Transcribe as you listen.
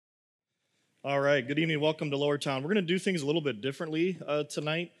All right, good evening. Welcome to Lower Town. We're going to do things a little bit differently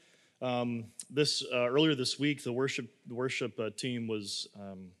tonight. This earlier this week, the worship team was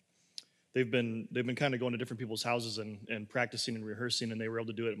they've been kind of going to different people's houses and practicing and rehearsing, and they were able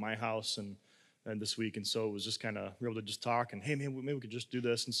to do it at my house and this week, and so it was just kind of we were able to just talk and hey man, maybe we could just do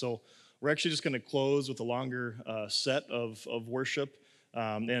this, and so we're actually just going to close with a longer set of worship,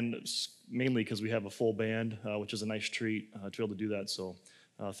 and mainly because we have a full band, which is a nice treat to be able to do that. So.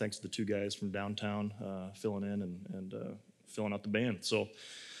 Thanks to the two guys from downtown filling in and filling out the band. So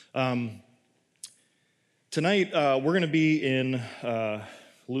tonight we're going to be in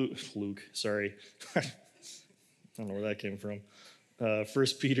Luke. Sorry, I don't know where that came from. 1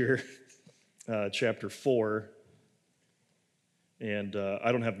 Peter chapter 4, and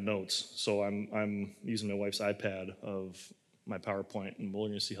I don't have notes, so I'm using my wife's iPad of my PowerPoint, and we're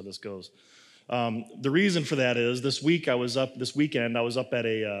going to see how this goes. The reason for that is this weekend I was up at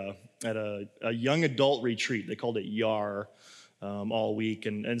a young adult retreat. They called it YAR all week,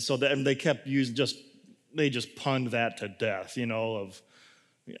 and so they kept using they just punned that to death. I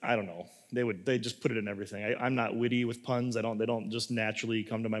don't know. They just put it in everything. I'm not witty with puns. They don't just naturally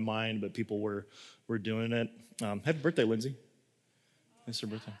come to my mind, but people were doing it. Happy birthday, Lindsay! It's her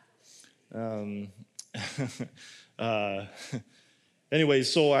birthday. Anyway,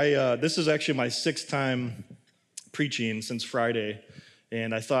 so this is actually my sixth time preaching since Friday,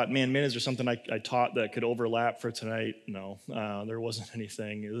 and I thought, man, is there something I taught that could overlap for tonight? No, there wasn't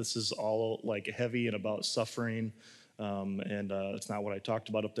anything. This is all like heavy and about suffering, and it's not what I talked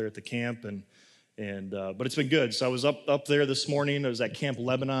about up there at the camp, but it's been good. So I was up there this morning. I was at Camp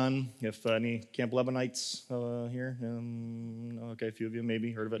Lebanon. If any Camp Lebanites here, okay, a few of you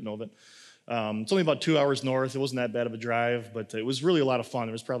maybe heard of it, know of it. It's only about 2 hours north. It wasn't that bad of a drive, but it was really a lot of fun.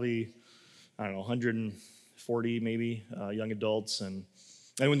 There was probably, 140 maybe young adults. And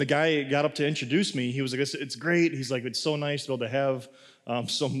when the guy got up to introduce me, he was like, it's great. He's like, it's so nice to be able to have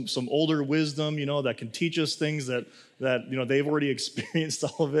some older wisdom, that can teach us things that they've already experienced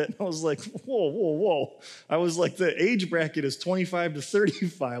all of it. And I was like, whoa. I was like, the age bracket is 25 to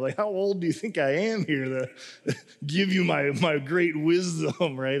 35. Like, how old do you think I am here to give you my great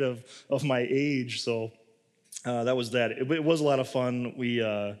wisdom, right, of my age? So that was that. It was a lot of fun.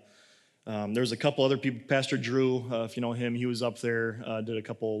 There was a couple other people. Pastor Drew, if you know him, he was up there, did a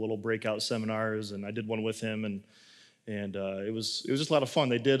couple little breakout seminars, and I did one with him, and it was just a lot of fun.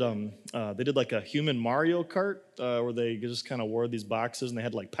 They did like a human Mario Kart where they just kind of wore these boxes and they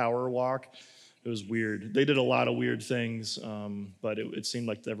had like power walk. It was weird. They did a lot of weird things, but it seemed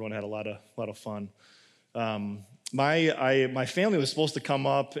like everyone had a lot of fun. My family was supposed to come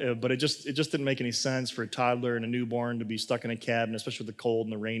up, but it just didn't make any sense for a toddler and a newborn to be stuck in a cabin, especially with the cold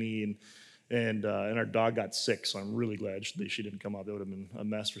and the rainy, and our dog got sick. So I'm really glad she didn't come up. It would have been a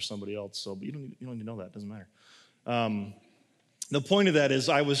mess for somebody else. So, but you don't need to know that. It doesn't matter. The point of that is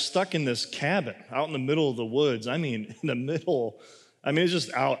I was stuck in this cabin out in the middle of the woods. It's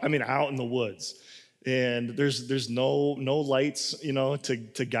just out in the woods. And there's no lights,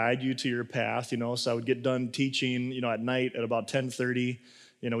 to guide you to your path, So I would get done teaching, at night at about 10:30.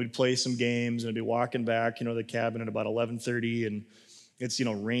 We'd play some games and I'd be walking back, to the cabin at about 11:30, and it's,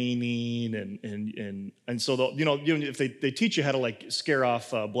 raining and so if they teach you how to like scare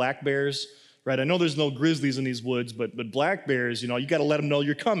off black bears. Right, I know there's no grizzlies in these woods, but black bears, you got to let them know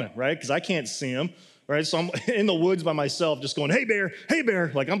you're coming, right? Because I can't see them, right? So I'm in the woods by myself, just going, hey bear,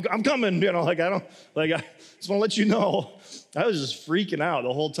 like I'm coming, I just want to let you know. I was just freaking out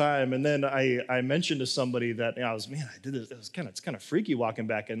the whole time, and then I mentioned to somebody that I did this. It's kind of freaky walking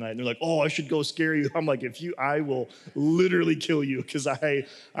back at night, and they're like, oh, I should go scare you. I'm like, I will literally kill you because I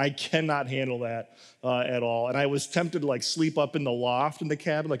cannot handle that at all. And I was tempted to like sleep up in the loft in the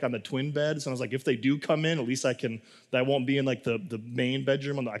cabin, like on the twin beds. And I was like, if they do come in, at least I won't be in like the main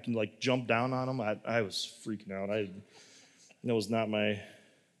bedroom. I can like jump down on them. I was freaking out. That was not my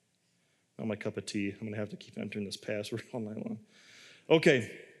cup of tea. I'm gonna have to keep entering this password all night long.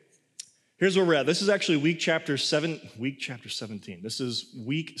 Okay, here's where we're at. This is actually week chapter 17. This is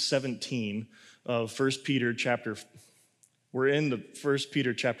week 17 of 1 Peter chapter. We're in the 1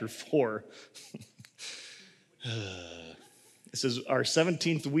 Peter chapter 4. This is our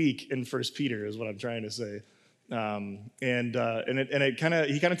 17th week in 1 Peter, is what I'm trying to say. He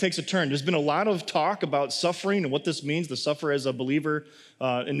kind of takes a turn. There's been a lot of talk about suffering and what this means to suffer as a believer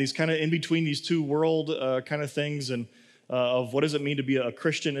in these kind of in between these two world kind of things, and of what does it mean to be a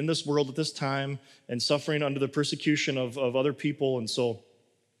Christian in this world at this time and suffering under the persecution of other people. And so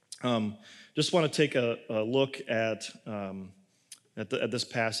just want to take a look at this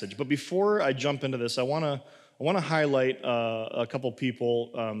passage. But before I jump into this, I want I want to highlight a couple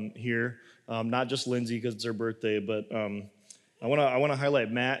people here, not just Lindsay because it's her birthday, but I want to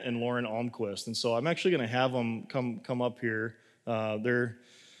highlight Matt and Lauren Almquist. And so I'm actually going to have them come up here. They've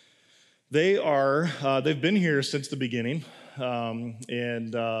been here since the beginning,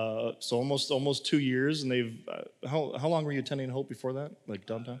 and so almost 2 years. And they've how long were you attending Hope before that? Like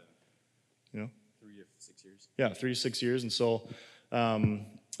downtown, you know? 3 to 6 years. Yeah, 3 to 6 years. And so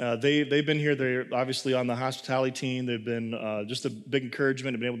they've been here. They're obviously on the hospitality team. They've been just a big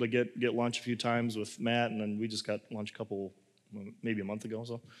encouragement. I've been able to get lunch a few times with Matt, and then we just got lunch maybe a month ago.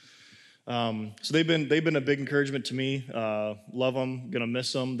 So they've been a big encouragement to me. Love them. Gonna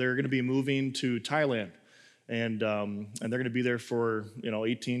miss them. They're gonna be moving to Thailand, and they're gonna be there for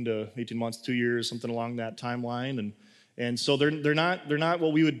 18 months, 2 years, something along that timeline. And so they're not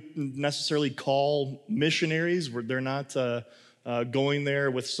what we would necessarily call missionaries. They're not going there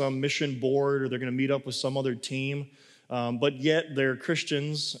with some mission board, or they're gonna meet up with some other team. But yet they're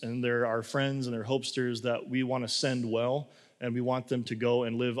Christians, and they're our friends, and they're hopesters that we want to send well, and we want them to go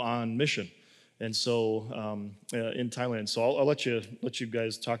and live on mission. And so in Thailand. So I'll let you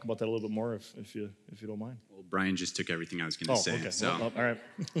guys talk about that a little bit more if you don't mind. Well, Brian just took everything I was going to say. Okay. So all right.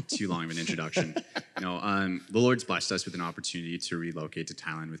 too long of an introduction. The Lord's blessed us with an opportunity to relocate to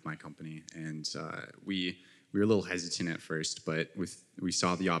Thailand with my company, and we were a little hesitant at first, but we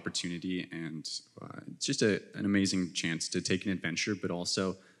saw the opportunity, and it's just an amazing chance to take an adventure, but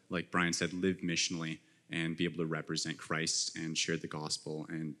also, like Brian said, live missionally and be able to represent Christ and share the gospel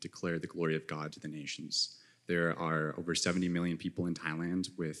and declare the glory of God to the nations. There are over 70 million people in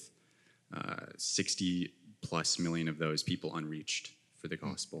Thailand, with 60 plus million of those people unreached for the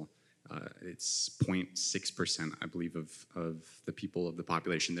gospel. It's 0.6%, I believe, of the people of the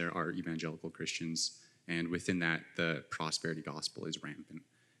population there are evangelical Christians. And within that, the prosperity gospel is rampant.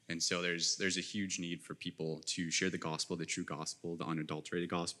 And so there's a huge need for people to share the gospel, the true gospel, the unadulterated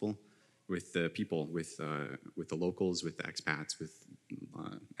gospel, with the people, with the locals, with the expats, with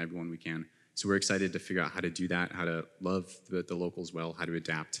everyone we can. So we're excited to figure out how to do that, how to love the locals well, how to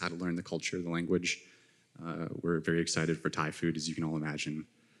adapt, how to learn the culture, the language. We're very excited for Thai food, as you can all imagine.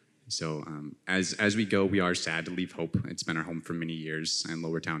 So as we go, we are sad to leave Hope. It's been our home for many years, and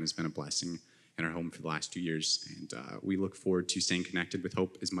Lowertown has been a blessing in our home for the last 2 years. And we look forward to staying connected with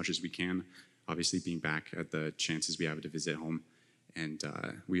Hope as much as we can, obviously being back at the chances we have to visit home. And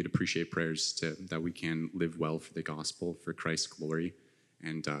we would appreciate prayers that we can live well for the gospel, for Christ's glory,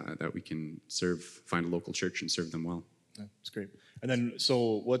 and that we can find a local church and serve them well. Yeah, that's great. And then,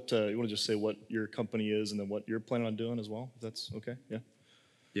 so what, you want to just say what your company is and then what you're planning on doing as well, if that's okay? Yeah.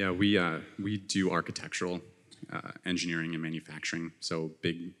 Yeah, we do architectural engineering and manufacturing, so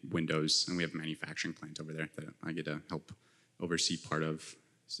big windows, and we have a manufacturing plant over there that I get to help oversee part of.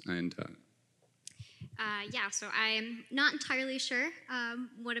 And so I'm not entirely sure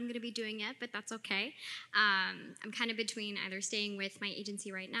what I'm going to be doing yet, but that's okay. I'm kind of between either staying with my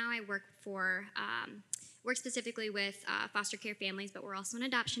agency right now. I work specifically with foster care families, but we're also an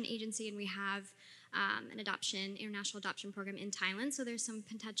adoption agency, and we have an international adoption program in Thailand. So there's some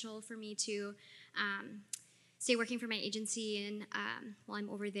potential for me to stay working for my agency and while I'm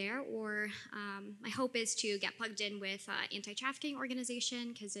over there, or my hope is to get plugged in with anti-trafficking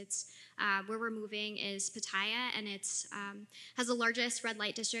organization, because it's where we're moving is Pattaya, and it's has the largest red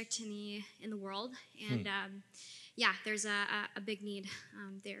light district in the world, and there's a big need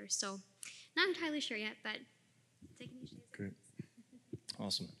there. So not entirely sure yet, but taking each day. Great,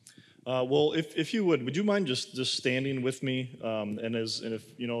 awesome. Well, if you would you mind just standing with me, and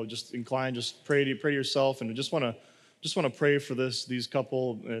if just incline, just pray to yourself, and just want to pray for these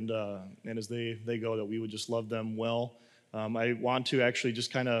couple, and as they go, that we would just love them well. I want to actually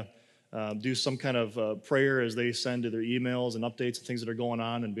just kind of do some kind of prayer as they send to their emails and updates and things that are going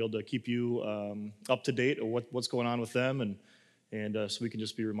on, and be able to keep you up to date of what's going on with them, and so we can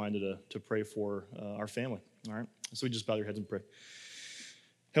just be reminded to pray for our family. All right, so we just bow your heads and pray.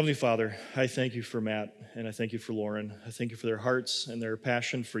 Heavenly Father, I thank you for Matt, and I thank you for Lauren. I thank you for their hearts and their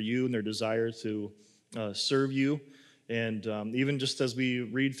passion for you and their desire to serve you. And even just as we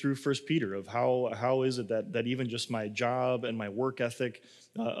read through 1 Peter of how is it that even just my job and my work ethic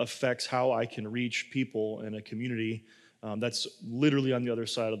affects how I can reach people in a community that's literally on the other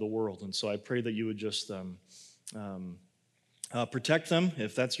side of the world. And so I pray that you would just protect them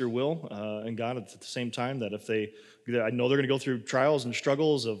if that's your will, and God, at the same time, that I know they're going to go through trials and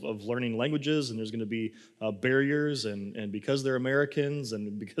struggles of learning languages, and there's going to be barriers, and because they're Americans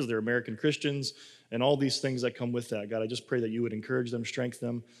and because they're American Christians and all these things that come with that. God, I just pray that you would encourage them, strengthen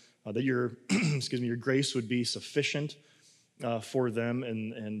them, that your your grace would be sufficient, for them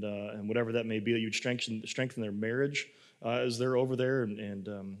and whatever that may be, that you'd strengthen their marriage as they're over there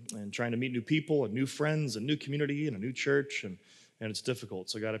and trying to meet new people and new friends and new community and a new church, and it's difficult.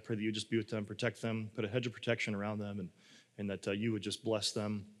 So God, I pray that you just be with them, protect them, put a hedge of protection around them, and that you would just bless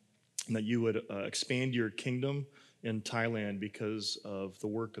them, and that you would expand your kingdom in Thailand because of the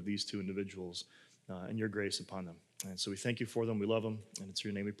work of these two individuals and your grace upon them. And so we thank you for them. We love them, and it's in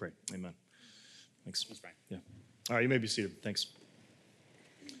your name we pray. Amen. Thanks. Thanks, Brian. Yeah. All right, you may be seated. Thanks.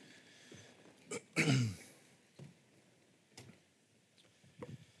 Kind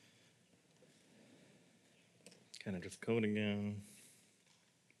of just code again.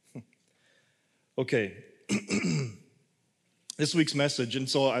 Okay. This week's message, and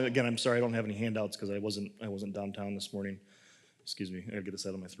so again, I'm sorry I don't have any handouts because I wasn't downtown this morning. Excuse me, I gotta get this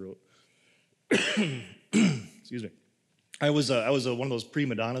out of my throat. Excuse me. I was one of those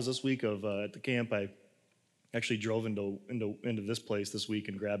prima donnas this week at the camp. I actually drove into this place this week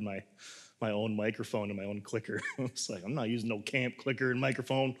and grabbed my own microphone and my own clicker. It's like, I'm not using no camp clicker and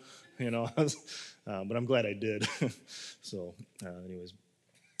microphone, but I'm glad I did. So, anyways.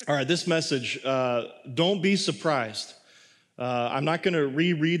 All right, this message, don't be surprised. I'm not going to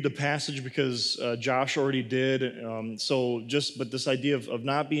reread the passage because Josh already did. But this idea of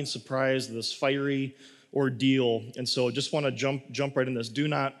not being surprised, this fiery ordeal. And so just want to jump right in this. Do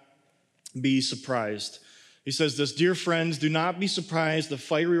not be surprised. He says this, dear friends, do not be surprised the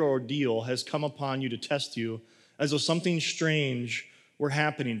fiery ordeal has come upon you to test you as though something strange were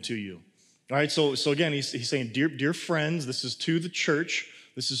happening to you. All right, so again, he's saying, dear friends, this is to the church,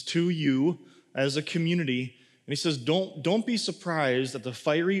 this is to you as a community. And he says, don't be surprised at the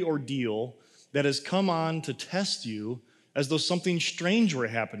fiery ordeal that has come on to test you as though something strange were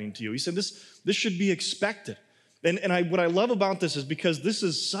happening to you. He said, this should be expected. And what I love about this is because this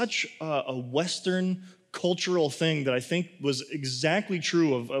is such a Western cultural thing that I think was exactly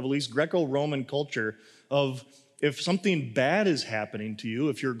true of at least Greco-Roman culture, of if something bad is happening to you,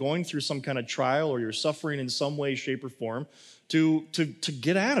 if you're going through some kind of trial or you're suffering in some way, shape, or form, to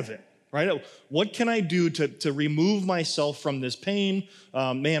get out of it, right? What can I do to remove myself from this pain?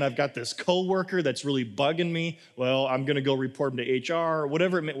 Man, I've got this coworker that's really bugging me. Well, I'm going to go report him to HR, or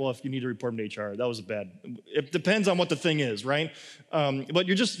whatever it may. Well, if you need to report him to HR, that was bad. It depends on what the thing is, right? But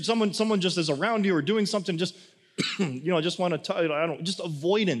you're just someone just is around you or doing something. Just just want to just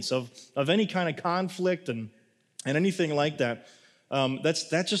avoidance of any kind of conflict and anything like that. That's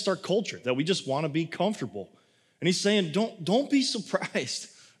just our culture, that we just want to be comfortable. And he's saying, don't be surprised,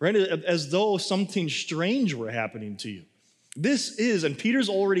 right? As though something strange were happening to you. This is, and Peter's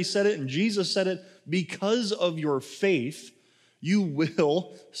already said it, and Jesus said it, because of your faith, you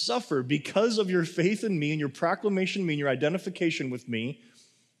will suffer. Because of your faith in me and your proclamation of me and your identification with me,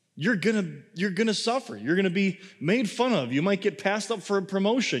 you're gonna suffer. You're gonna be made fun of. You might get passed up for a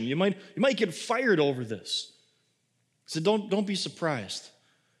promotion. You might get fired over this. So don't be surprised.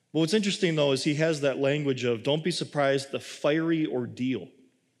 But what's interesting, though, is he has that language of don't be surprised, the fiery ordeal.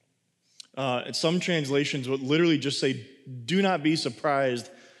 And some translations would literally just say, do not be surprised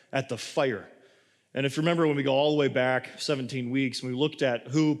at the fire. And if you remember when we go all the way back 17 weeks, and we looked at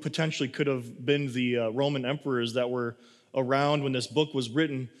who potentially could have been the Roman emperors that were around when this book was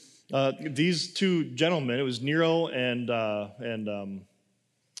written, these two gentlemen, it was Nero and drawing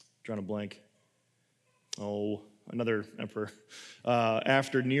a blank. Another emperor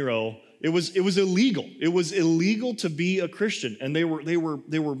after Nero. It was illegal. It was illegal to be a Christian, and they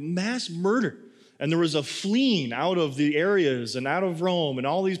were mass murdered. And there was a fleeing out of the areas and out of Rome and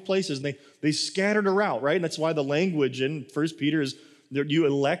all these places. And they scattered around, right? And that's why the language in 1 Peter is you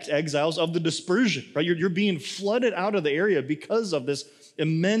elect exiles of the dispersion, right? You're being flooded out of the area because of this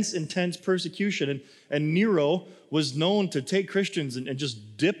immense, intense persecution. And Nero was known to take Christians and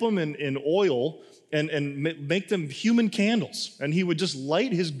just dip them in oil and make them human candles. And he would just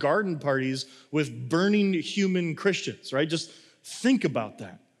light his garden parties with burning human Christians, right? Just think about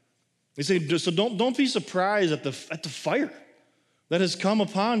that. He said, so don't be surprised at the fire that has come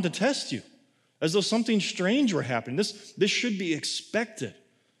upon to test you, as though something strange were happening. This should be expected.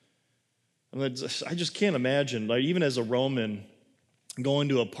 I just can't imagine, like even as a Roman, going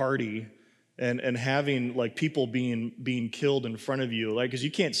to a party and having like people being killed in front of you, like, because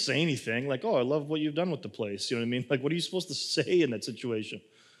you can't say anything, like, oh, I love what you've done with the place. You know what I mean? Like, what are you supposed to say in that situation?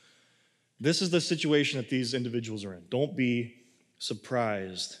 This is the situation that these individuals are in. Don't be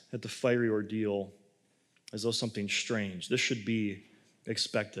surprised at the fiery ordeal as though something strange. This should be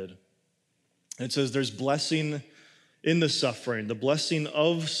expected. And it says there's blessing in the suffering, the blessing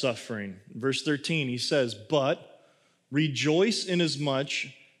of suffering. Verse 13, he says, but rejoice inasmuch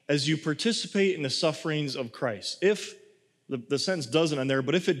as you participate in the sufferings of Christ. If The sentence doesn't end there,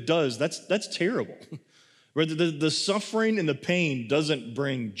 but if it does, that's terrible. Right? The suffering and the pain doesn't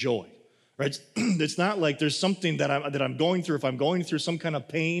bring joy. Right? It's not like there's something that I'm going through. If I'm going through some kind of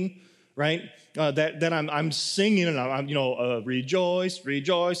pain, right? That I'm singing and I'm rejoice,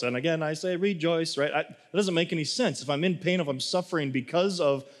 rejoice, and again I say rejoice, right? That doesn't make any sense. If I'm in pain, if I'm suffering because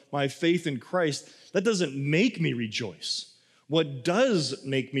of my faith in Christ, that doesn't make me rejoice. What does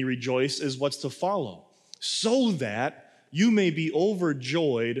make me rejoice is what's to follow, so that you may be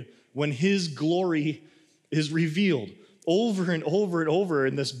overjoyed when His glory is revealed. Over and over and over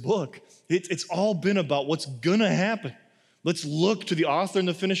in this book, it's all been about what's gonna happen. Let's look to the author and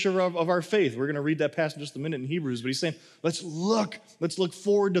the finisher of our faith. We're going to read that passage in just a minute in Hebrews, but he's saying, let's look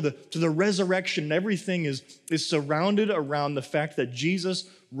forward to the resurrection. And everything is surrounded around the fact that Jesus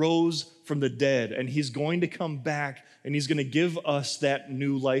rose from the dead, and he's going to come back, and he's going to give us that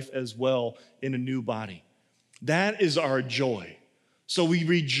new life as well in a new body. That is our joy. So we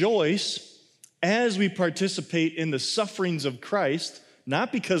rejoice as we participate in the sufferings of Christ,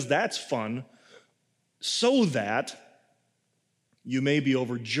 not because that's fun, so that you may be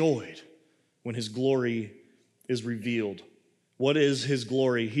overjoyed when His glory is revealed. What is His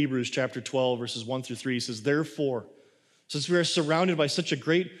glory? Hebrews chapter 12, verses 1 through 3 says, therefore, since we are surrounded by such a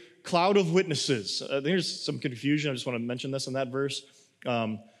great cloud of witnesses. There's some confusion. I just want to mention this in that verse.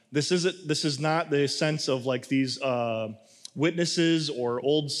 This is not the sense of like these witnesses or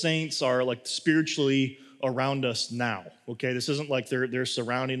old saints are like spiritually around us now. Okay, this isn't like they're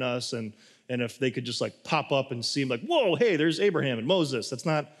surrounding us and if they could just like pop up and seem like, whoa, hey, there's Abraham and Moses. That's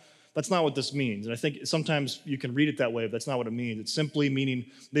not what this means. And I think sometimes you can read it that way, but that's not what it means. It's simply meaning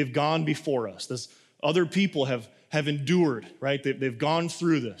they've gone before us. Other people have endured, right? They've gone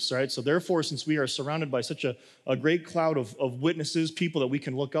through this, right? So therefore, since we are surrounded by such a great cloud of witnesses, people that we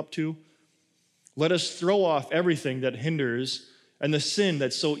can look up to, let us throw off everything that hinders and the sin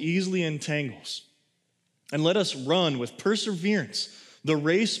that so easily entangles. And let us run with perseverance the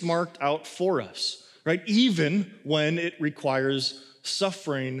race marked out for us, right? Even when it requires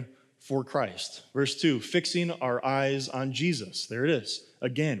suffering for Christ. Verse 2, fixing our eyes on Jesus. There it is.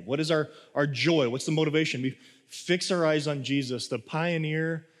 Again, what is our joy? What's the motivation? We fix our eyes on Jesus, the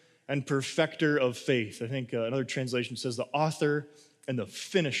pioneer and perfecter of faith. I think another translation says the author and the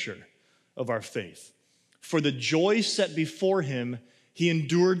finisher of our faith. For the joy set before him, he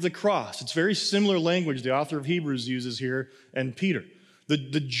endured the cross. It's very similar language the author of Hebrews uses here and Peter.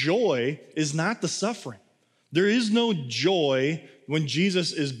 The joy is not the suffering. There is no joy when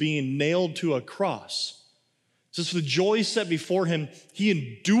Jesus is being nailed to a cross. It says, for the joy set before him, he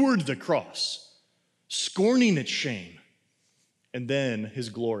endured the cross, scorning its shame, and then his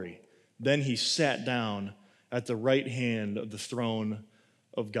glory. Then he sat down at the right hand of the throne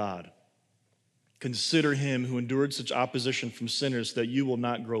of God. Consider him who endured such opposition from sinners that you will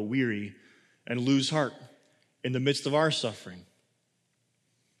not grow weary and lose heart in the midst of our suffering.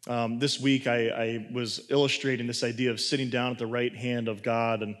 This week, I was illustrating this idea of sitting down at the right hand of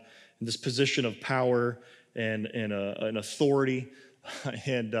God and in this position of power and authority.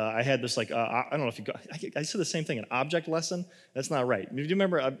 And I had this I don't know if you got, I said the same thing, an object lesson. That's not right. Do you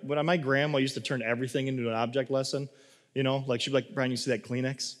remember when my grandma used to turn everything into an object lesson? You know, like she'd be like, Brian, you see that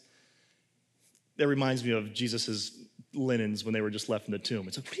Kleenex? That reminds me of Jesus's linens when they were just left in the tomb.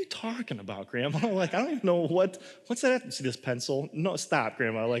 It's like, what are you talking about, Grandma? Like, I don't even know what's that? You see this pencil? No, stop,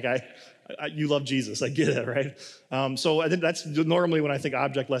 Grandma. Like, you love Jesus. I get it, right? So I think that's normally when I think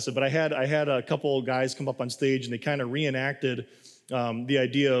object lesson. But I had a couple of guys come up on stage and they kind of reenacted the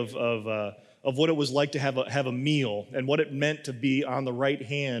idea of what it was like to have a meal and what it meant to be on the right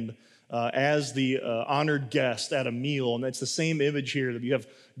hand as the honored guest at a meal. And it's the same image here that you have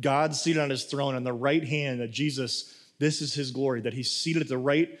God seated on his throne on the right hand, that Jesus, this is his glory, that he's seated at the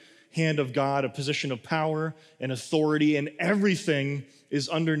right hand of God, a position of power and authority, and everything is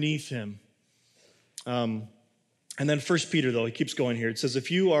underneath him. And then 1 Peter, though, he keeps going here. It says,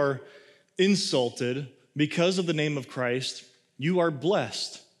 if you are insulted because of the name of Christ, you are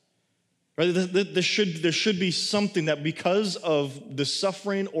blessed. Right? There should be something that because of the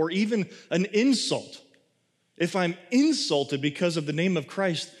suffering or even an insult, if I'm insulted because of the name of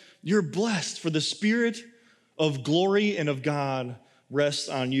Christ, you're blessed, for the Spirit of glory and of God rests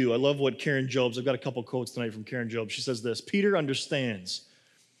on you. I love what Karen Jobes, I've got a couple quotes tonight from Karen Jobes. She says this, Peter understands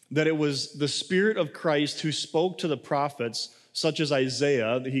that it was the Spirit of Christ who spoke to the prophets, such as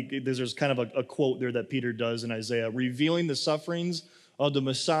Isaiah. There's kind of a quote there that Peter does in Isaiah, revealing the sufferings of the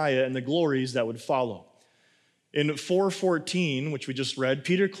Messiah and the glories that would follow. In 4:14, which we just read,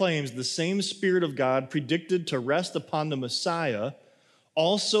 Peter claims the same Spirit of God predicted to rest upon the Messiah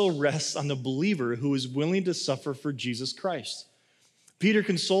also rests on the believer who is willing to suffer for Jesus Christ. Peter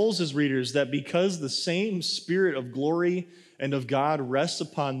consoles his readers that because the same Spirit of glory and of God rests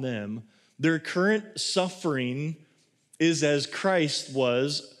upon them, their current suffering is, as Christ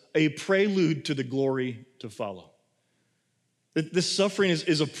was, a prelude to the glory to follow. This suffering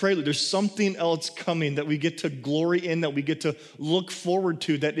is a prelude. There's something else coming that we get to glory in, that we get to look forward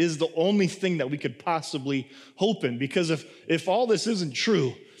to, that is the only thing that we could possibly hope in. Because if all this isn't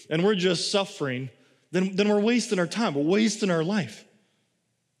true and we're just suffering, then we're wasting our time. We're wasting our life.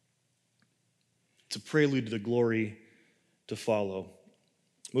 It's a prelude to the glory to follow.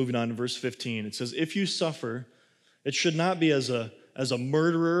 Moving on to verse 15, it says, if you suffer, it should not be as a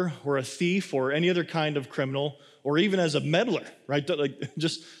murderer or a thief or any other kind of criminal, or even as a meddler, right? I don't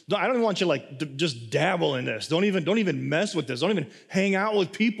even want you to just dabble in this. Don't even mess with this. Don't even hang out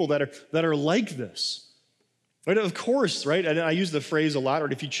with people that are like this. Right? Of course, right? And I use the phrase a lot,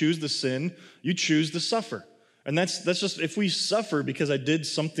 right? If you choose to sin, you choose to suffer. And that's just, if we suffer because I did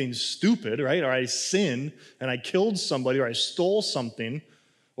something stupid, right? Or I sinned and I killed somebody, or I stole something,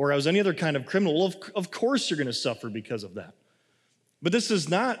 or I was any other kind of criminal, well, of course you're going to suffer because of that. But this is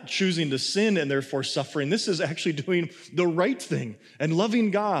not choosing to sin and therefore suffering. This is actually doing the right thing and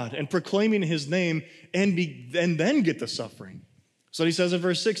loving God and proclaiming his name and then get the suffering. So he says in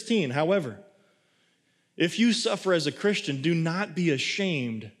verse 16, however, if you suffer as a Christian, do not be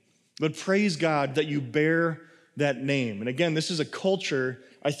ashamed, but praise God that you bear that name. And again, this is a culture,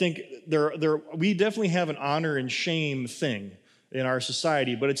 I think we definitely have an honor and shame thing in our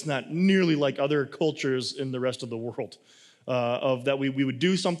society, but it's not nearly like other cultures in the rest of the world. Of that we would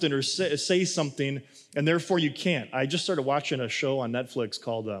do something or say something, and therefore you can't. I just started watching a show on Netflix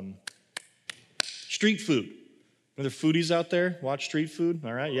called Street Food. Are there foodies out there? Watch Street Food?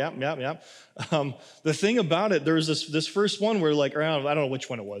 All right, yep. The thing about it, there was this first one where around, I don't know which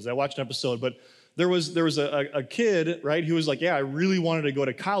one it was. I watched an episode, but there was a kid, right, who was like, yeah, I really wanted to go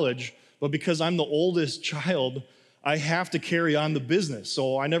to college, but because I'm the oldest child, I have to carry on the business.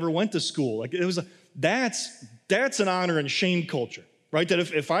 So I never went to school. That's an honor and shame culture, right? That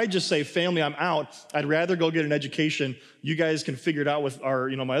if I just say, family, I'm out, I'd rather go get an education. You guys can figure it out with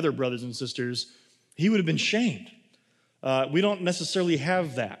my other brothers and sisters. He would have been shamed. We don't necessarily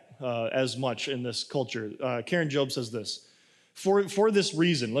have that as much in this culture. Karen Job says this, for this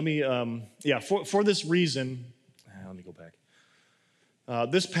reason, for this reason, let me go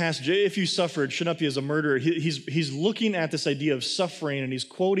back. This passage, if you suffered, should not be as a murderer. He's looking at this idea of suffering, and he's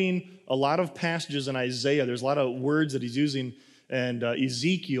quoting a lot of passages in Isaiah. There's a lot of words that he's using, and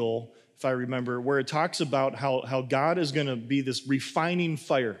Ezekiel, if I remember, where it talks about how God is going to be this refining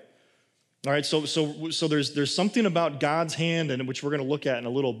fire. All right, so there's something about God's hand, and which we're going to look at in a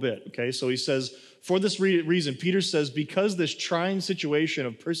little bit. Okay, so he says, for this reason, Peter says, because this trying situation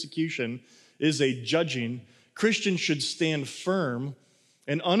of persecution is a judging, Christians should stand firm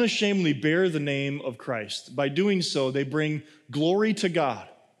and unashamedly bear the name of Christ. By doing so, they bring glory to God.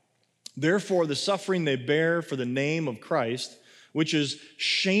 Therefore, the suffering they bear for the name of Christ, which is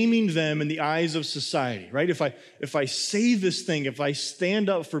shaming them in the eyes of society, right? If I say this thing, if I stand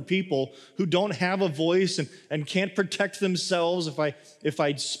up for people who don't have a voice and can't protect themselves, if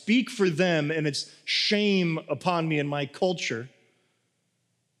I speak for them and it's shame upon me in my culture,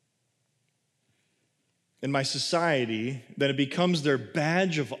 in my society, then it becomes their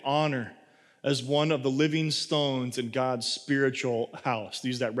badge of honor as one of the living stones in God's spiritual house.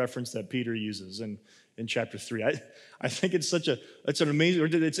 Use that reference that Peter uses in chapter 3. I think it's an amazing,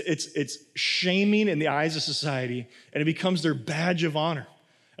 it's shaming in the eyes of society, and it becomes their badge of honor.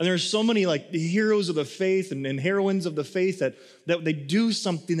 And there's so many the heroes of the faith and heroines of the faith that they do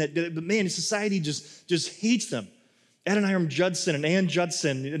something that man, society just hates them. Adoniram Judson and Ann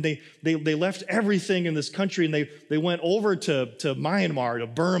Judson, and they left everything in this country, and they went over to Myanmar, to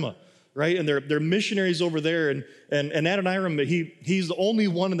Burma, right? And they're missionaries over there, and Adoniram, he's the only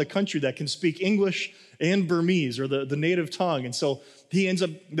one in the country that can speak English and Burmese, or the native tongue. And so he ends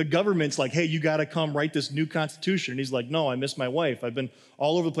up, the government's like, hey, you got to come write this new constitution. And he's like, no, I miss my wife. I've been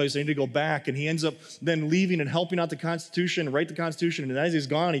all over the place. I need to go back. And he ends up then leaving and helping out the Constitution, write the Constitution. And as he's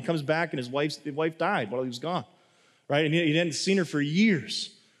gone, he comes back, and his wife died while he was gone, right? And he hadn't seen her for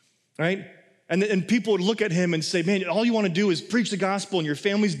years, right? And people would look at him and say, man, all you want to do is preach the gospel, and your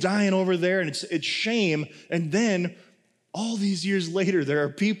family's dying over there, and it's shame. And then all these years later, there are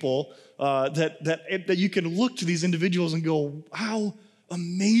people that you can look to these individuals and go, how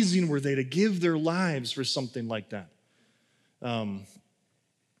amazing were they to give their lives for something like that? Let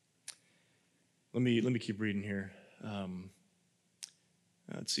me keep reading here.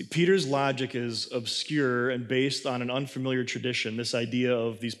 Let's see. Peter's logic is obscure and based on an unfamiliar tradition. This idea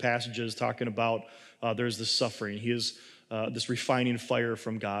of these passages talking about there's this suffering. He is this refining fire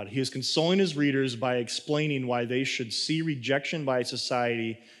from God. He is consoling his readers by explaining why they should see rejection by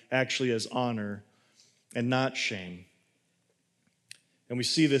society actually as honor and not shame. And we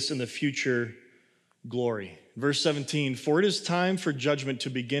see this in the future glory. Verse 17, for it is time for judgment to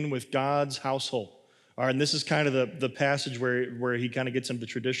begin with God's household. All right, and this is kind of the passage where he kind of gets into the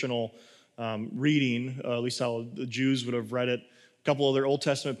traditional reading, at least how the Jews would have read it. A couple other Old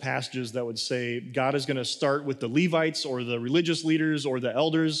Testament passages that would say God is going to start with the Levites or the religious leaders or the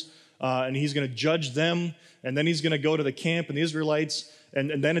elders, and he's going to judge them, and then he's going to go to the camp and the Israelites,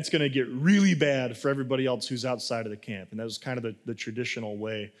 and then it's going to get really bad for everybody else who's outside of the camp. And that was kind of the traditional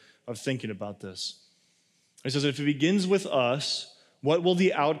way of thinking about this. It says, if it begins with us, what will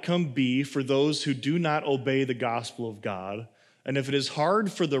the outcome be for those who do not obey the gospel of God? And if it is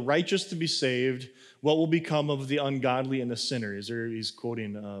hard for the righteous to be saved, what will become of the ungodly and the sinner? He's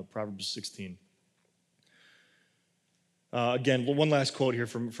quoting Proverbs 16. Again, one last quote here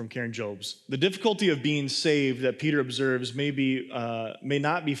from Karen Jobes. The difficulty of being saved that Peter observes may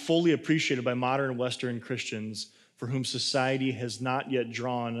not be fully appreciated by modern Western Christians for whom society has not yet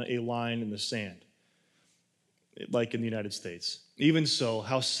drawn a line in the sand, like in the United States. Even so,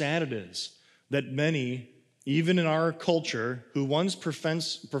 how sad it is that many, even in our culture, who once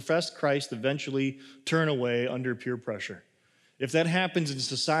professed Christ eventually turn away under peer pressure. If that happens in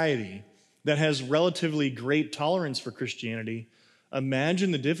society that has relatively great tolerance for Christianity,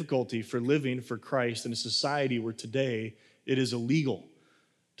 imagine the difficulty for living for Christ in a society where today it is illegal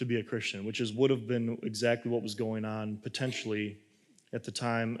to be a Christian, which would have been exactly what was going on potentially at the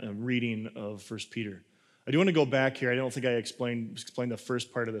time of reading of 1 Peter. I do want to go back here. I don't think I explained the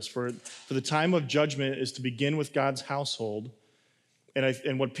first part of this. For the time of judgment is to begin with God's household.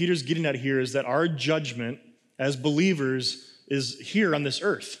 And what Peter's getting at here is that our judgment as believers is here on this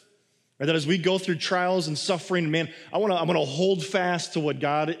earth. Right? That as we go through trials and suffering, man, I want to hold fast to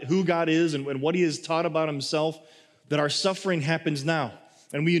who God is and what he has taught about himself, that our suffering happens now.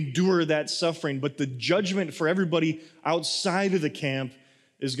 And we endure that suffering. But the judgment for everybody outside of the camp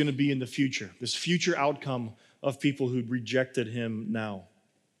is going to be in the future, this future outcome of people who rejected him now.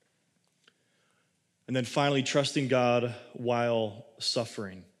 And then finally, trusting God while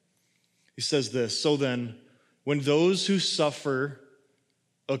suffering. He says this, so then, when those who suffer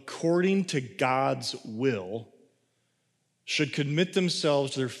according to God's will should commit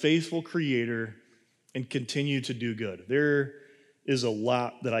themselves to their faithful Creator and continue to do good. There is a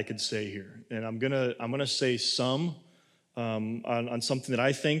lot that I could say here, and I'm gonna say some on something that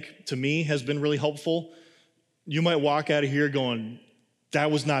I think, to me, has been really helpful. You might walk out of here going,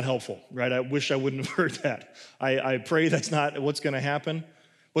 that was not helpful, right? I wish I wouldn't have heard that. I pray that's not what's going to happen.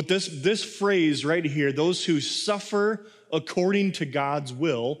 But this phrase right here, those who suffer according to God's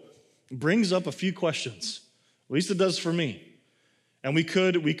will, brings up a few questions. At least it does for me. And we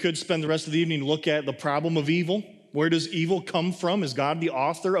could spend the rest of the evening look at the problem of evil. Where does evil come from? Is God the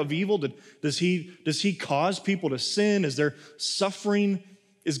author of evil? Does he cause people to sin? Is there suffering?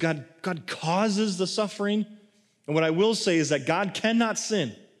 Is God causes the suffering? And what I will say is that God cannot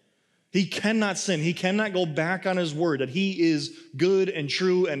sin. He cannot sin. He cannot go back on his word, that he is good and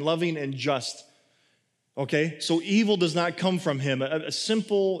true and loving and just. Okay? So evil does not come from him. A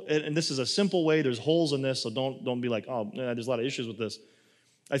simple, and this is a simple way, there's holes in this, so don't be like, oh, there's a lot of issues with this.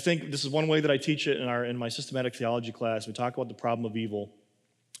 I think this is one way that I teach it in my systematic theology class. We talk about the problem of evil,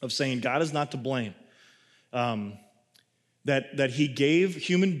 of saying God is not to blame. That he gave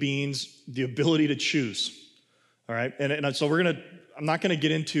human beings the ability to choose. All right? And so I'm not going to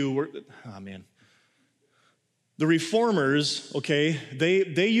get into, the reformers, okay,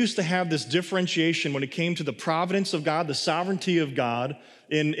 they used to have this differentiation when it came to the providence of God, the sovereignty of God,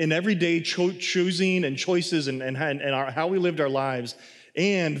 in everyday choosing and choices and how we lived our lives,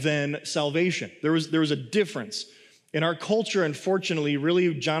 and then salvation. There was a difference. In our culture, unfortunately,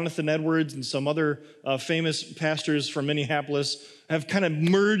 really Jonathan Edwards and some other famous pastors from Minneapolis have kind of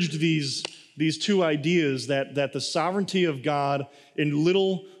merged these two ideas, that the sovereignty of God in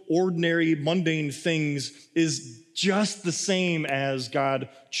little ordinary mundane things is just the same as God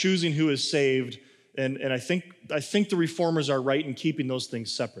choosing who is saved. And I think the reformers are right in keeping those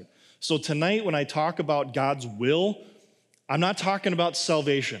things separate. So tonight when I talk about God's will, I'm not talking about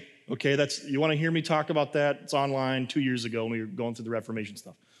salvation, okay? You want to hear me talk about that? It's online 2 years ago when we were going through the Reformation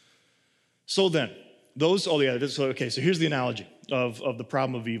stuff. So then, so here's the analogy of the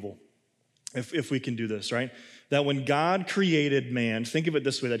problem of evil, if we can do this, right? That when God created man, think of it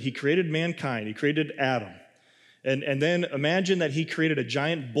this way, that he created mankind, he created Adam, And then imagine that he created a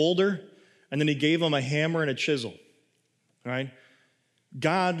giant boulder, and then he gave him a hammer and a chisel, all right?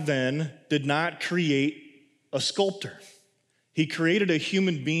 God then did not create a sculptor. He created a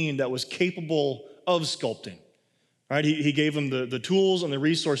human being that was capable of sculpting, right? He gave him the tools and the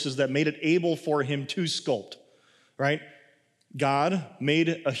resources that made it able for him to sculpt, right? God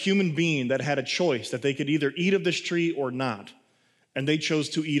made a human being that had a choice that they could either eat of this tree or not, and they chose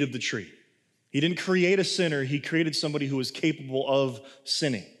to eat of the tree. He didn't create a sinner, he created somebody who was capable of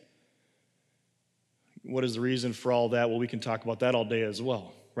sinning. What is the reason for all that? Well, we can talk about that all day as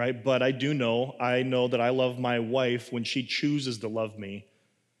well, right? But I know that I love my wife when she chooses to love me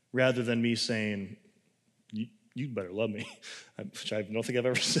rather than me saying, you better love me, which I don't think I've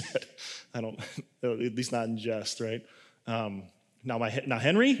ever said. I don't, at least not in jest, right? Now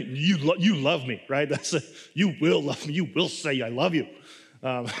Henry, you love me, right? You will love me. You will say I love you.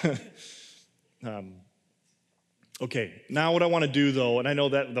 Okay, now what I want to do though, and I know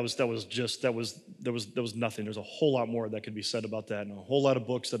that was nothing. There's a whole lot more that could be said about that, and a whole lot of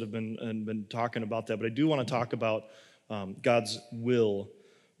books that have been talking about that. But I do want to talk about God's will,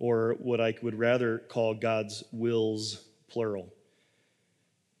 or what I would rather call God's wills, plural.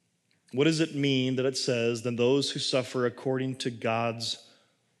 What does it mean that it says, "Then those who suffer according to God's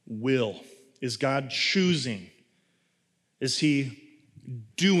will"? Is God choosing? Is he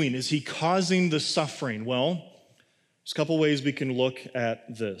doing? Is he causing the suffering? Well, there's a couple ways we can look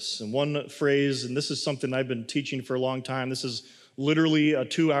at this. And one phrase, and this is something I've been teaching for a long time. This is literally a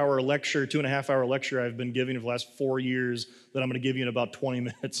 2-hour lecture, 2.5-hour lecture I've been giving for the last 4 years that I'm going to give you in about 20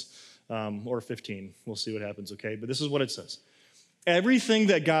 minutes or 15. We'll see what happens, okay? But this is what it says. Everything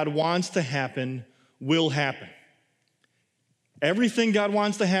that God wants to happen will happen. Everything God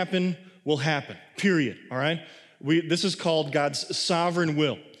wants to happen will happen, period, all right? This is called God's sovereign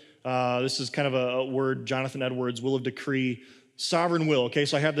will. This is kind of a word, Jonathan Edwards, will of decree, sovereign will, okay?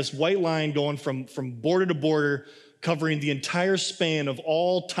 So I have this white line going from border to border, covering the entire span of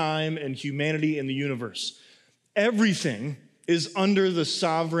all time and humanity in the universe. Everything is under the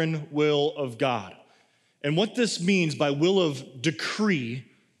sovereign will of God. And what this means by will of decree,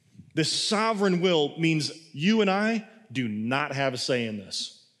 this sovereign will means you and I do not have a say in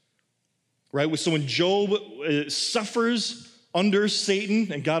this, right? So when Job suffers under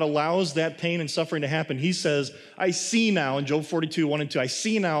Satan and God allows that pain and suffering to happen, he says, I see now, in Job 42, 1 and 2, I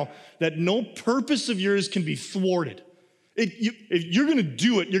see now that no purpose of yours can be thwarted. If you're going to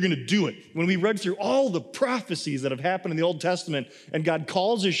do it, you're going to do it. When we read through all the prophecies that have happened in the Old Testament and God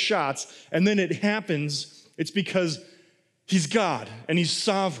calls his shots and then it happens, it's because he's God and he's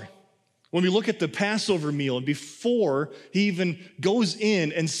sovereign. When we look at the Passover meal and before he even goes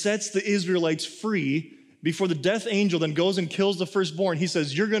in and sets the Israelites free, before the death angel then goes and kills the firstborn, he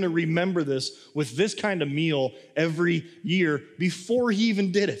says, you're going to remember this with this kind of meal every year before he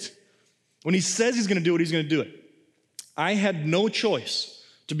even did it. When he says he's going to do it, he's going to do it. I had no choice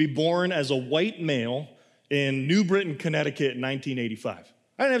to be born as a white male in New Britain, Connecticut in 1985.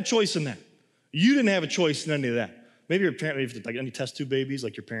 I didn't have a choice in that. You didn't have a choice in any of that. Maybe your parents, like any test tube babies,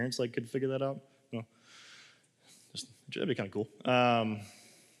 like your parents could figure that out. No. That'd be kind of cool.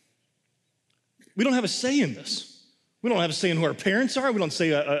 We don't have a say in this. We don't have a say in who our parents are. We don't say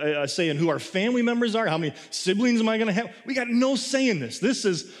a say in who our family members are. How many siblings am I going to have? We got no say in this. This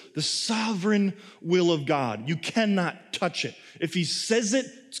is the sovereign will of God. You cannot touch it. If he says it,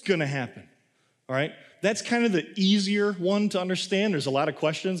 it's going to happen. All right? That's kind of the easier one to understand. There's a lot of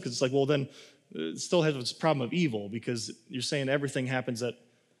questions because it's like, well, then it still has this problem of evil because you're saying everything happens at,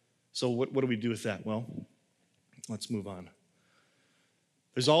 so what do we do with that? Well, let's move on.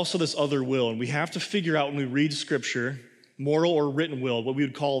 There's also this other will, and we have to figure out when we read Scripture, moral or written will, what we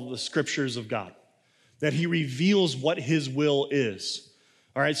would call the Scriptures of God, that he reveals what his will is.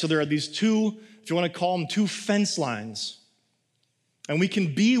 All right, so there are these two, if you want to call them two fence lines, and we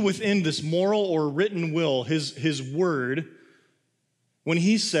can be within this moral or written will, his word, when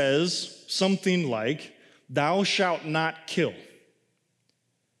he says something like, thou shalt not kill.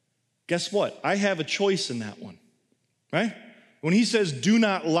 Guess what? I have a choice in that one, right? When he says, do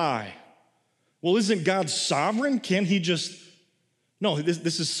not lie, well, isn't God sovereign? Can't he just, no,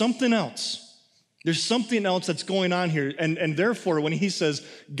 this is something else. There's something else that's going on here. And therefore, when he says,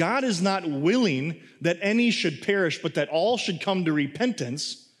 God is not willing that any should perish, but that all should come to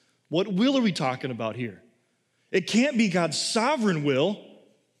repentance, what will are we talking about here? It can't be God's sovereign will,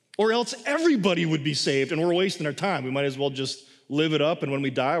 or else everybody would be saved, and we're wasting our time. We might as well just live it up, and when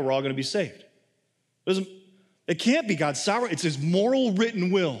we die, we're all going to be saved. It can't be God's sovereign. It's his moral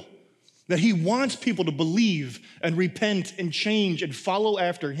written will That he wants people to believe and repent and change and follow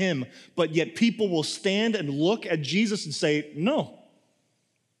after him, but yet people will stand and look at Jesus and say, no.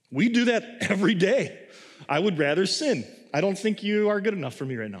 We do that every day. I would rather sin. I don't think you are good enough for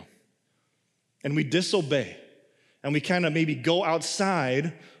me right now. And we disobey. And we kind of maybe go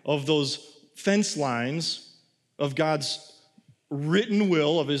outside of those fence lines of God's written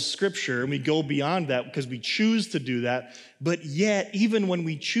will, of his scripture, and we go beyond that because we choose to do that. But yet, even when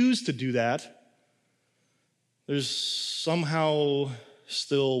we choose to do that, there's somehow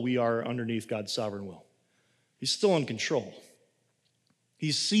still we are underneath God's sovereign will. He's still in control.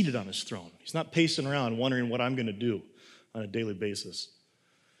 He's seated on his throne. He's not pacing around wondering what I'm going to do on a daily basis.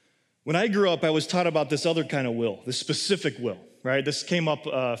 When I grew up, I was taught about this other kind of will, this specific will, right? This came up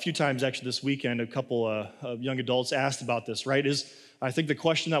a few times actually this weekend. A couple of young adults asked about this, right? I think the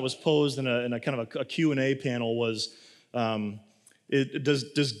question that was posed in a kind of a Q&A panel was,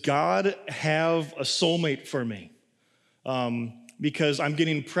 does God have a soulmate for me? Because I'm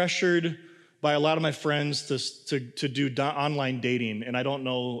getting pressured by a lot of my friends to do online dating, and I don't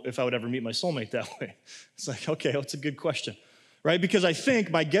know if I would ever meet my soulmate that way. It's like, okay, that's a good question. Right? Because I think,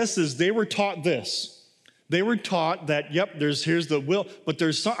 my guess is they were taught this. They were taught that, yep, here's the will, but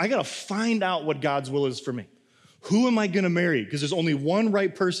I got to find out what God's will is for me. Who am I going to marry? Because there's only one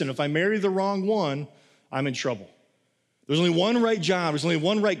right person. If I marry the wrong one, I'm in trouble. There's only one right job. There's only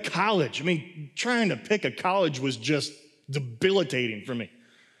one right college. I mean, trying to pick a college was just debilitating for me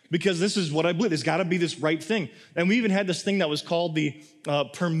because this is what I believe. There's got to be this right thing. And we even had this thing that was called the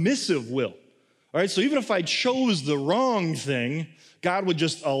permissive will. All right, so even if I chose the wrong thing, God would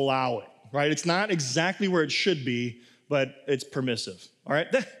just allow it, right? It's not exactly where it should be, but it's permissive, all right?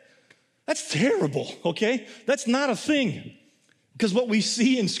 That's terrible, okay? That's not a thing. Because what we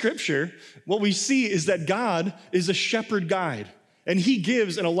see in Scripture, what we see is that God is a shepherd guide, and he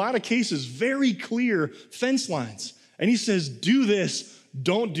gives, in a lot of cases, very clear fence lines. And he says, do this,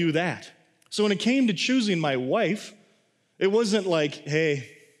 don't do that. So when it came to choosing my wife, it wasn't like,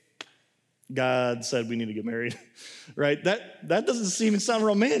 hey, God said we need to get married, right? That doesn't even sound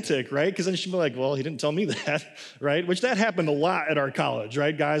romantic, right? Because then she'd be like, well, he didn't tell me that, right? Which that happened a lot at our college,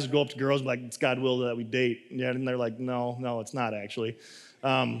 right? Guys would go up to girls and be like, it's God's will that we date. Yeah, and they're like, no, it's not actually.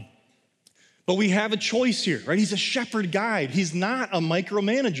 But we have a choice here, right? He's a shepherd guide. He's not a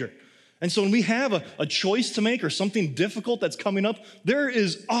micromanager. And so when we have a choice to make or something difficult that's coming up, there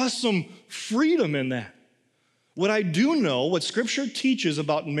is awesome freedom in that. What I do know, what Scripture teaches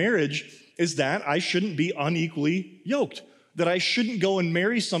about marriage is that I shouldn't be unequally yoked, that I shouldn't go and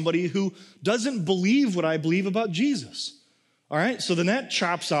marry somebody who doesn't believe what I believe about Jesus. All right, so then that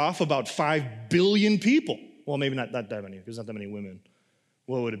chops off about 5 billion people. Well, maybe not that many, because there's not that many women.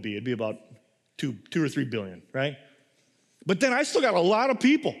 What would it be? It'd be about 2 or 3 billion, right? But then I still got a lot of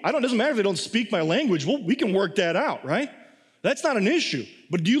people. It doesn't matter if they don't speak my language. Well, we can work that out, right? That's not an issue.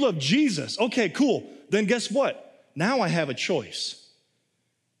 But do you love Jesus? Okay, cool. Then guess what? Now I have a choice.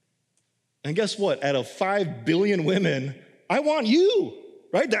 And guess what? Out of 5 billion women, I want you,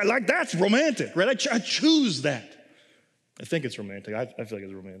 right? That's romantic, right? I choose that. I think it's romantic. I feel like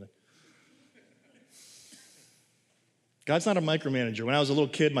it's romantic. God's not a micromanager. When I was a little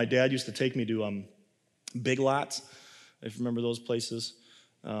kid, my dad used to take me to Big Lots, if you remember those places.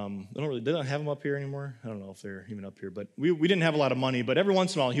 They don't have them up here anymore. I don't know if they're even up here, but we didn't have a lot of money. But every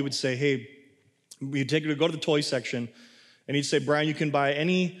once in a while, he would say, hey, we'd take you to go to the toy section, and he'd say, Brian, you can buy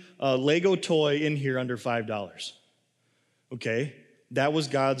any Lego toy in here under $5. Okay, that was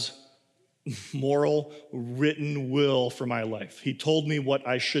God's moral, written will for my life. He told me what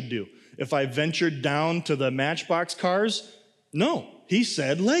I should do. If I ventured down to the Matchbox cars, no, he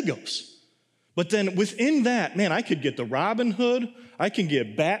said Legos. But then within that, man, I could get the Robin Hood, I can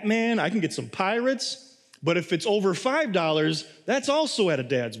get Batman, I can get some pirates, but if it's over $5, that's also at a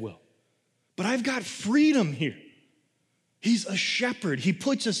dad's will. But I've got freedom here. He's a shepherd. He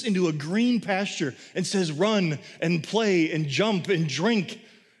puts us into a green pasture and says, run and play and jump and drink.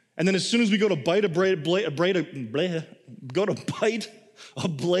 And then as soon as we go to bite a blade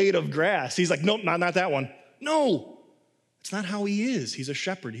of grass, he's like, nope, not that one. No, it's not how he is. He's a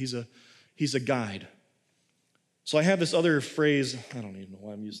shepherd. He's a guide. So I have this other phrase. I don't even know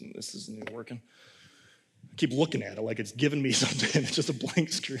why I'm using this. This isn't even working. I keep looking at it like it's giving me something. It's just a blank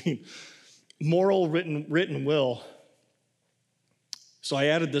screen. Moral written will. So I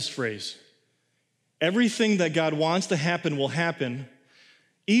added this phrase. Everything that God wants to happen will happen.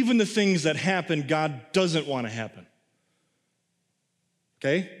 Even the things that happen, God doesn't want to happen.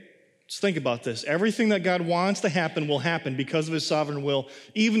 Okay? Just think about this. Everything that God wants to happen will happen because of his sovereign will,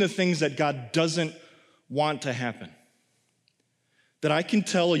 even the things that God doesn't want to happen. that I can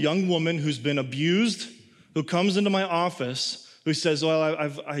tell a young woman who's been abused, who comes into my office, who says, well,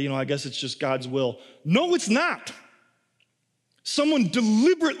 I guess it's just God's will. No, it's not. Someone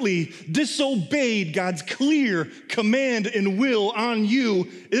deliberately disobeyed God's clear command and will on you.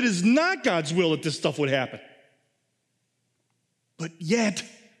 It is not God's will that this stuff would happen. But yet,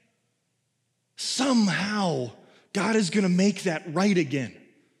 somehow, God is going to make that right again.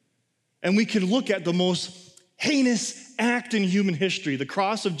 And we can look at the most heinous act in human history, the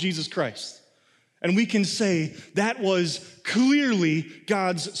cross of Jesus Christ. And we can say that was clearly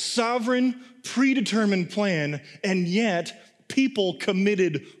God's sovereign, predetermined plan, and yet people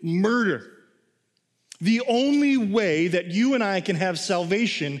committed murder. The only way that you and I can have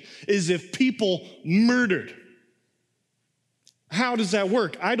salvation is if people murdered. How does that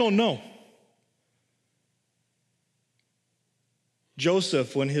work? I don't know.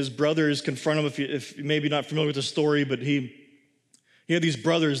 Joseph, when his brothers confront him, if you maybe not familiar with the story, but he had these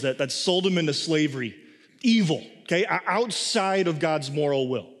brothers that sold him into slavery, evil, okay, outside of God's moral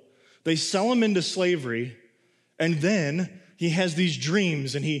will. They sell him into slavery, and then he has these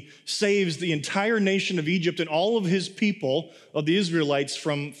dreams, and he saves the entire nation of Egypt and all of his people, of the Israelites,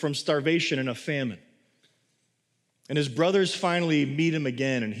 from starvation and a famine. And his brothers finally meet him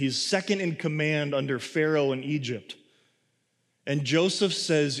again, and he's second in command under Pharaoh in Egypt. And Joseph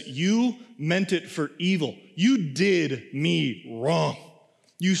says, you meant it for evil. You did me wrong.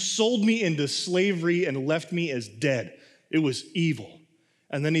 You sold me into slavery and left me as dead. It was evil.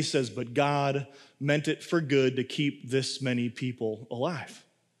 And then he says, but God meant it for good to keep this many people alive.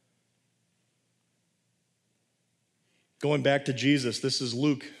 Going back to Jesus, this is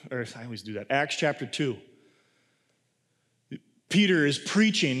Luke, or I always do that, Acts chapter 2. Peter is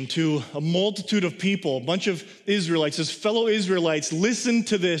preaching to a multitude of people, a bunch of Israelites, his fellow Israelites. Listen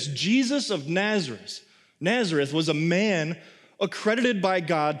to this. Jesus of Nazareth. Nazareth was a man accredited by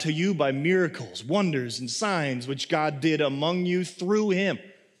God to you by miracles, wonders, and signs which God did among you through him.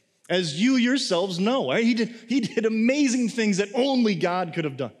 As you yourselves know, right? He did amazing things that only God could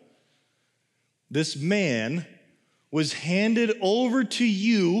have done. This man was handed over to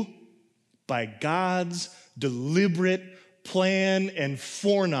you by God's deliberate plan and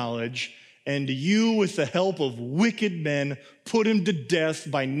foreknowledge, and you, with the help of wicked men, put him to death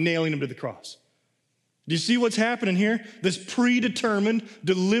by nailing him to the cross. Do you see what's happening here? This predetermined,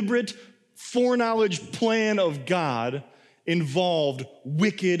 deliberate, foreknowledge plan of God involved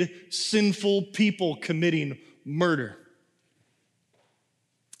wicked, sinful people committing murder.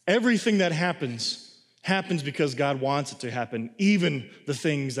 Everything that happens because God wants it to happen, even the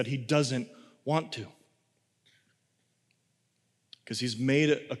things that he doesn't want to. Because he's made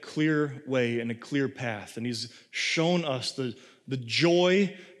a clear way and a clear path, and he's shown us the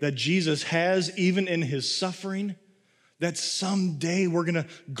joy that Jesus has even in his suffering, that someday we're going to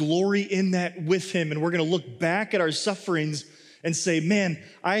glory in that with him, and we're going to look back at our sufferings and say, man,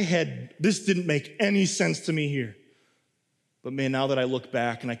 this didn't make any sense to me here. But man, now that I look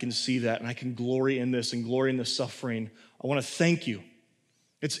back and I can see that and I can glory in this and glory in the suffering, I want to thank you.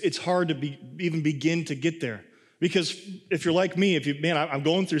 It's hard to even begin to get there. Because if you're like me, I'm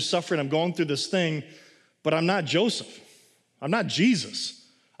going through suffering, I'm going through this thing, but I'm not Joseph. I'm not Jesus.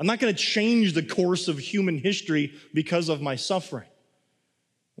 I'm not going to change the course of human history because of my suffering.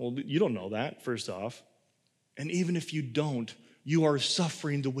 Well, you don't know that, first off. And even if you don't, you are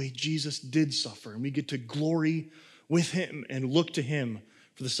suffering the way Jesus did suffer. And we get to glory with him and look to him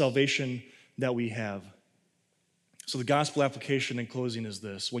for the salvation that we have. So the gospel application in closing is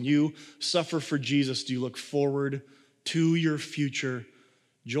this. When you suffer for Jesus, do you look forward to your future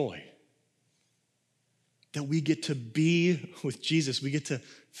joy? That we get to be with Jesus. We get to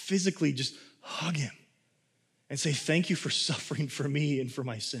physically just hug him and say, thank you for suffering for me and for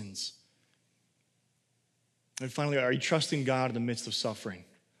my sins. And finally, are you trusting God in the midst of suffering?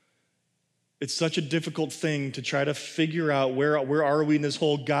 It's such a difficult thing to try to figure out where are we in this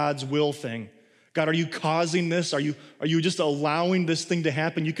whole God's will thing. God, are you causing this? Are you just allowing this thing to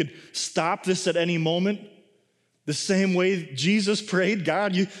happen? You could stop this at any moment. The same way Jesus prayed,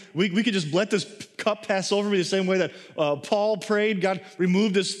 God, we could just let this cup pass over me the same way that Paul prayed, God,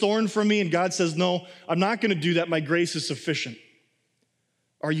 remove this thorn from me. And God says, no, I'm not going to do that. My grace is sufficient.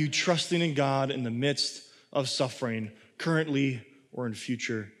 Are you trusting in God in the midst of suffering, currently or in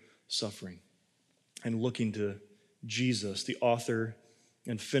future suffering? And looking to Jesus, the author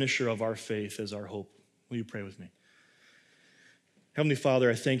and finisher of our faith, as our hope. Will you pray with me? Heavenly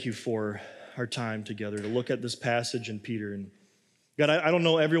Father, I thank you for our time together to look at this passage in Peter. And God, I don't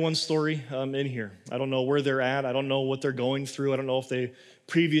know everyone's story in here. I don't know where they're at. I don't know what they're going through. I don't know if they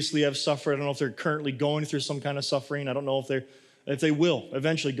previously have suffered. I don't know if they're currently going through some kind of suffering. I don't know if if they will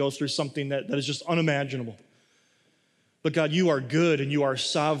eventually go through something that is just unimaginable. But God, you are good and you are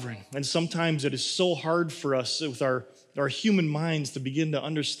sovereign. And sometimes it is so hard for us with our human minds to begin to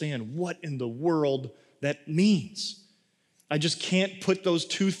understand what in the world that means. I just can't put those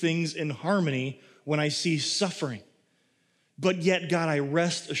two things in harmony when I see suffering. But yet, God, I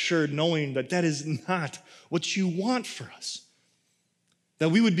rest assured knowing that that is not what you want for us. That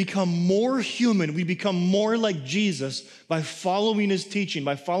we would become more human, we become more like Jesus by following his teaching,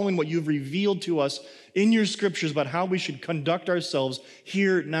 by following what you've revealed to us in your scriptures about how we should conduct ourselves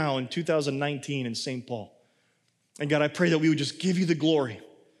here now in 2019 in St. Paul. And God, I pray that we would just give you the glory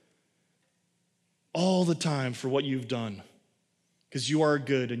all the time for what you've done, because you are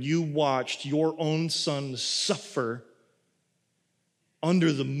good and you watched your own son suffer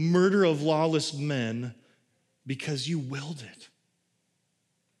under the murder of lawless men because you willed it.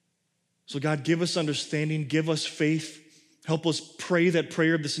 So God, give us understanding, give us faith, help us pray that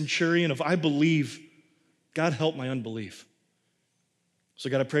prayer of the centurion of I believe. God, help my unbelief. So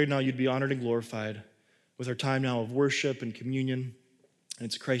God, I pray now you'd be honored and glorified with our time now of worship and communion. And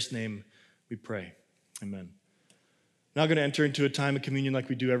it's Christ's name we pray. Amen. Now I'm going to enter into a time of communion like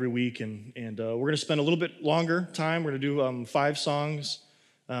we do every week, and we're going to spend a little bit longer time. We're going to do 5 songs,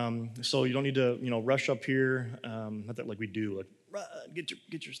 so you don't need to rush up here. Not that like we do, like run,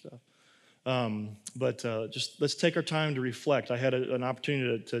 get your stuff. But just let's take our time to reflect. I had an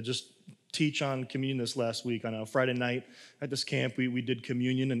opportunity to just teach on communion this last week on a Friday night at this camp. We did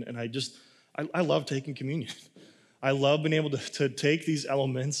communion, and I love taking communion. I love being able to take these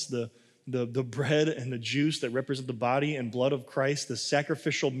elements, the bread and the juice that represent the body and blood of Christ, the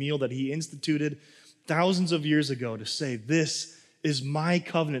sacrificial meal that he instituted thousands of years ago, to say, this is my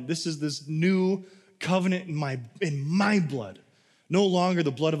covenant. This is this new covenant in my blood. No longer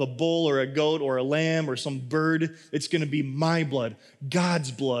the blood of a bull or a goat or a lamb or some bird. It's going to be my blood.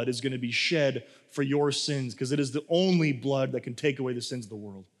 God's blood is going to be shed for your sins, because it is the only blood that can take away the sins of the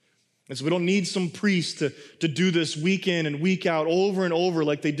world. And so we don't need some priest to do this week in and week out over and over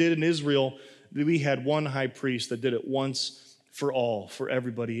like they did in Israel. We had one high priest that did it once for all, for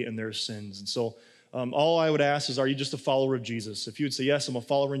everybody and their sins. And so all I would ask is, are you just a follower of Jesus? If you would say, yes, I'm a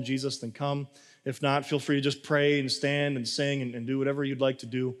follower in Jesus, then come. If not, feel free to just pray and stand and sing and do whatever you'd like to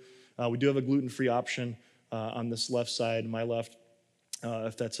do. We do have a gluten-free option on this left side, my left,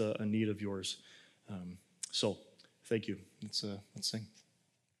 if that's a need of yours. So thank you. Let's sing.